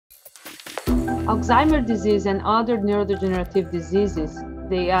Alzheimer's disease and other neurodegenerative diseases,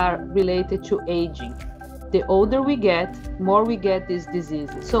 they are related to aging. The older we get, more we get these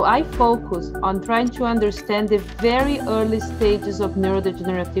diseases. So I focus on trying to understand the very early stages of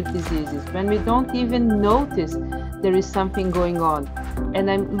neurodegenerative diseases, when we don't even notice there is something going on. And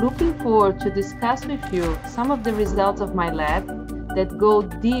I'm looking forward to discuss with you some of the results of my lab that go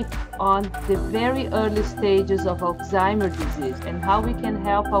deep on the very early stages of Alzheimer's disease and how we can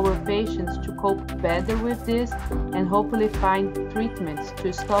help our patients to cope better with this and hopefully find treatments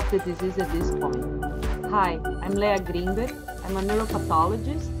to stop the disease at this point. Hi, I'm Grinberg. I'm a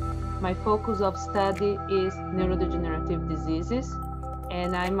neuropathologist. My focus of study is neurodegenerative diseases,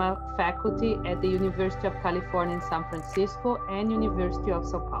 and I'm a faculty at the University of California in San Francisco and University of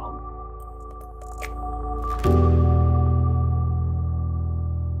Sao Paulo.